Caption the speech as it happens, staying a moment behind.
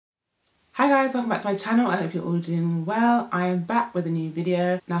Hi guys, welcome back to my channel. I hope you're all doing well. I am back with a new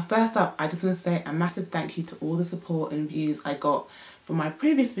video. Now first up, I just want to say a massive thank you to all the support and views I got from my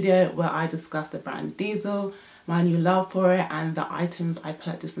previous video where I discussed the brand Diesel, my new love for it and the items I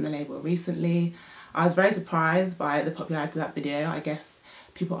purchased from the label recently. I was very surprised by the popularity of that video. I guess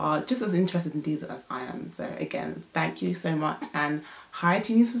people are just as interested in Diesel as I am. So again, thank you so much and hi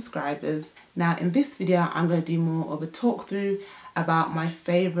to new subscribers. Now in this video, I'm going to do more of a talk through about my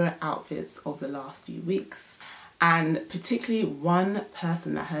favourite outfits of the last few weeks, and particularly one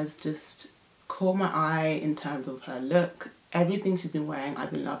person that has just caught my eye in terms of her look. Everything she's been wearing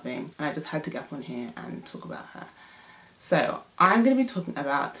I've been loving, and I just had to get up on here and talk about her. So I'm going to be talking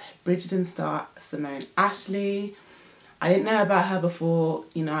about Bridgerton star Simone Ashley. I didn't know about her before,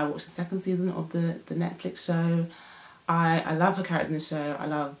 I watched the second season of the Netflix show. I love her character in the show. I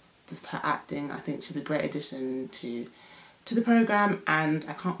love just her acting. I think she's a great addition to the programme, and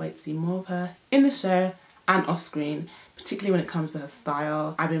I can't wait to see more of her in the show and off screen, particularly when it comes to her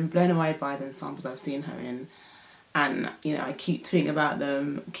style. I've been blown away by the ensembles I've seen her in, and I keep tweeting about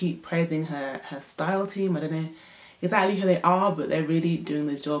them, keep praising her style team. I don't know exactly who they are, but they're really doing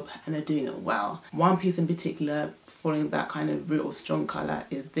the job and they're doing it well. One piece in particular, following that kind of real strong colour,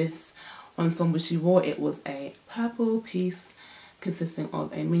 is this ensemble she wore. It was a purple piece consisting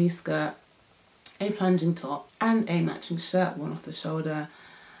of a mini skirt, a plunging top and a matching shirt worn off the shoulder.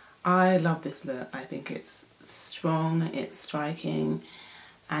 I love this look. I think it's strong, it's striking,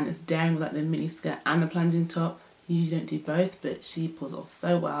 and it's daring with like the mini skirt and the plunging top. You usually don't do both, but she pulls off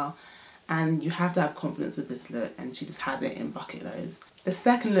so well, and you have to have confidence with this look, and she just has it in bucket loads. The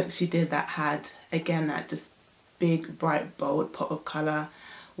second look she did that had, again, that just big, bright, bold pop of colour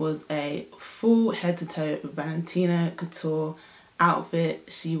was a full head-to-toe Valentino couture outfit.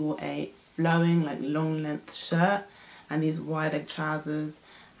 She wore a flowing, like long length shirt and these wide leg trousers,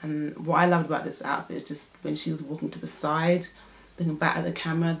 and what I loved about this outfit is just when she was walking to the side, looking back at the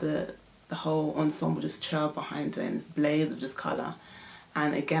camera, the whole ensemble just trailed behind her in this blaze of just colour,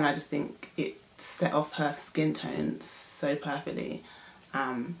 and again I just think it set off her skin tone so perfectly,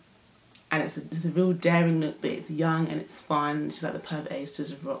 and it's a real daring look, but it's young and it's fun. She's like the perfect age to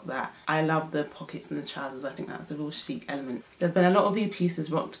just rock that. I love the pockets and the trousers. I think that's a real chic element. There's been a lot of these pieces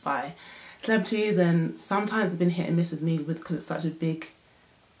rocked by celebrities, and sometimes it's been hit and miss with me because it's such a big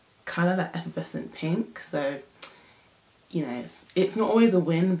colour, that effervescent pink. So, it's not always a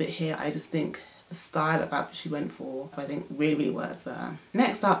win, but here I just think the style of outfit she went for, I think really works for her.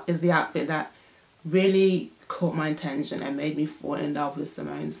 Next up is the outfit that really caught my attention and made me fall in love with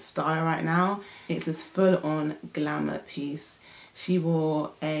Simone's style right now. It's this full-on glamour piece. She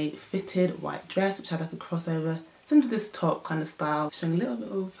wore a fitted white dress which had like a crossover similar to this top kind of style, showing a little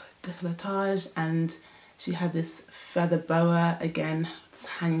bit of décolletage, and she had this feather boa, again,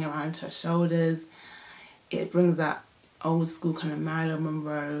 hanging around her shoulders. It brings that old school kind of Marilyn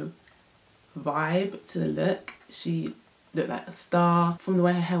Monroe vibe to the look. She looked like a star. From the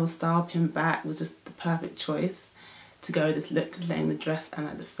way her hair was styled, pinned back, was just the perfect choice to go with this look, just letting the dress and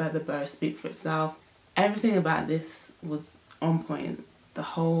like the feather boa speak for itself. Everything about this was on point.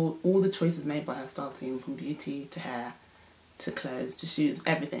 All the choices made by her style team, from beauty to hair to clothes to shoes,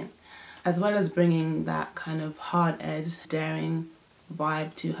 everything, as well as bringing that kind of hard-edged, daring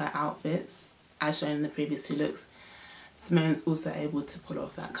vibe to her outfits, as shown in the previous two looks. Simone's also able to pull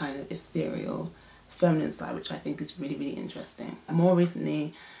off that kind of ethereal, feminine side, which I think is really, really interesting. And more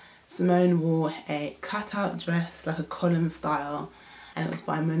recently, Simone wore a cutout dress, like a column style, and it was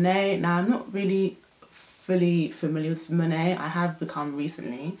by Monet. Now, I'm not really fully familiar with Monet. I have become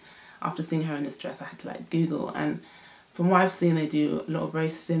recently. After seeing her in this dress, I had to like Google, and from what I've seen, they do a lot of very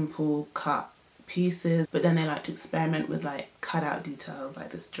simple cut pieces, but then they like to experiment with like cutout details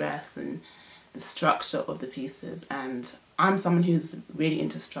like this dress and the structure of the pieces. And I'm someone who's really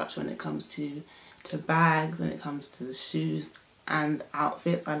into structure when it comes to bags, when it comes to shoes and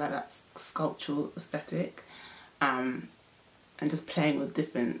outfits. I like that sculptural aesthetic, and just playing with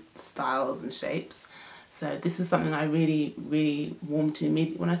different styles and shapes. So this is something I really, really warmed to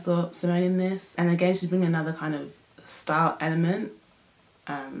immediately when I saw Simone in this. And again, she's bringing another kind of style element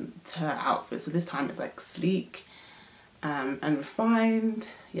to her outfit. So this time it's like sleek and refined,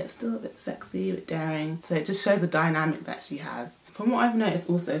 yet still a bit sexy, a bit daring. So it just shows the dynamic that she has. From what I've noticed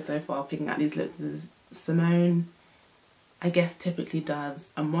also so far picking out these looks is Simone, I guess, typically does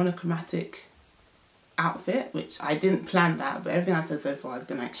a monochromatic outfit, which I didn't plan that, but everything I've said so far has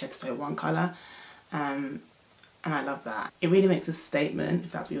been like head to toe one colour. And I love that. It really makes a statement,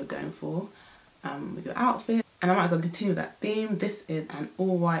 if that's what you're going for, with your outfit. And I might as well continue with that theme. This is an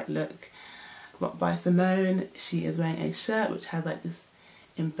all white look by Simone. She is wearing a shirt which has like this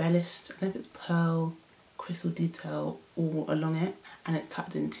embellished, I don't know if it's pearl crystal detail all along it, and it's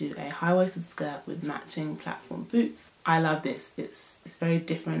tucked into a high-waisted skirt with matching platform boots. I love this. It's very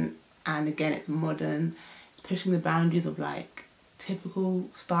different, and again, it's modern. It's pushing the boundaries of like typical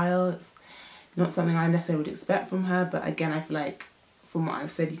style. It's not something I necessarily would expect from her, but again, I feel like from what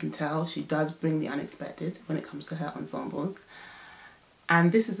I've said, you can tell she does bring the unexpected when it comes to her ensembles.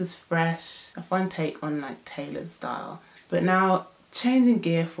 And this is just fresh, a fun take on like Taylor's style. But now changing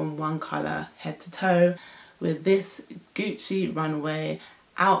gear from one colour head to toe with this Gucci runway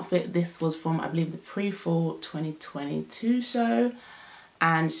outfit. This was from, I believe, the pre-fall 2022 show,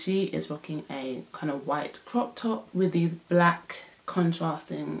 and she is rocking a kind of white crop top with these black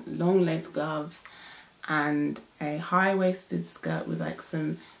contrasting long lace gloves and a high-waisted skirt with like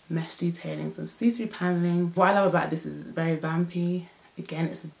some mesh detailing, some see-through paneling. What I love about this is it's very vampy. Again,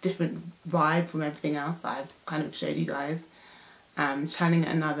 it's a different vibe from everything else that I've kind of showed you guys. Channeling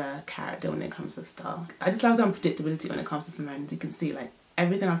another character when it comes to style. I just love the unpredictability when it comes to Simone. As you can see, like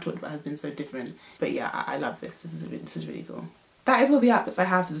everything I've talked about has been so different. But yeah, I love this. This is really cool. That is all the outfits I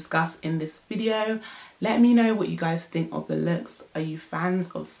have to discuss in this video. Let me know what you guys think of the looks. Are you fans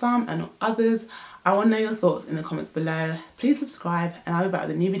of some and not others? I want to know your thoughts in the comments below. Please subscribe, and I'll be back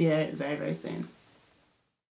with a new video very, very soon.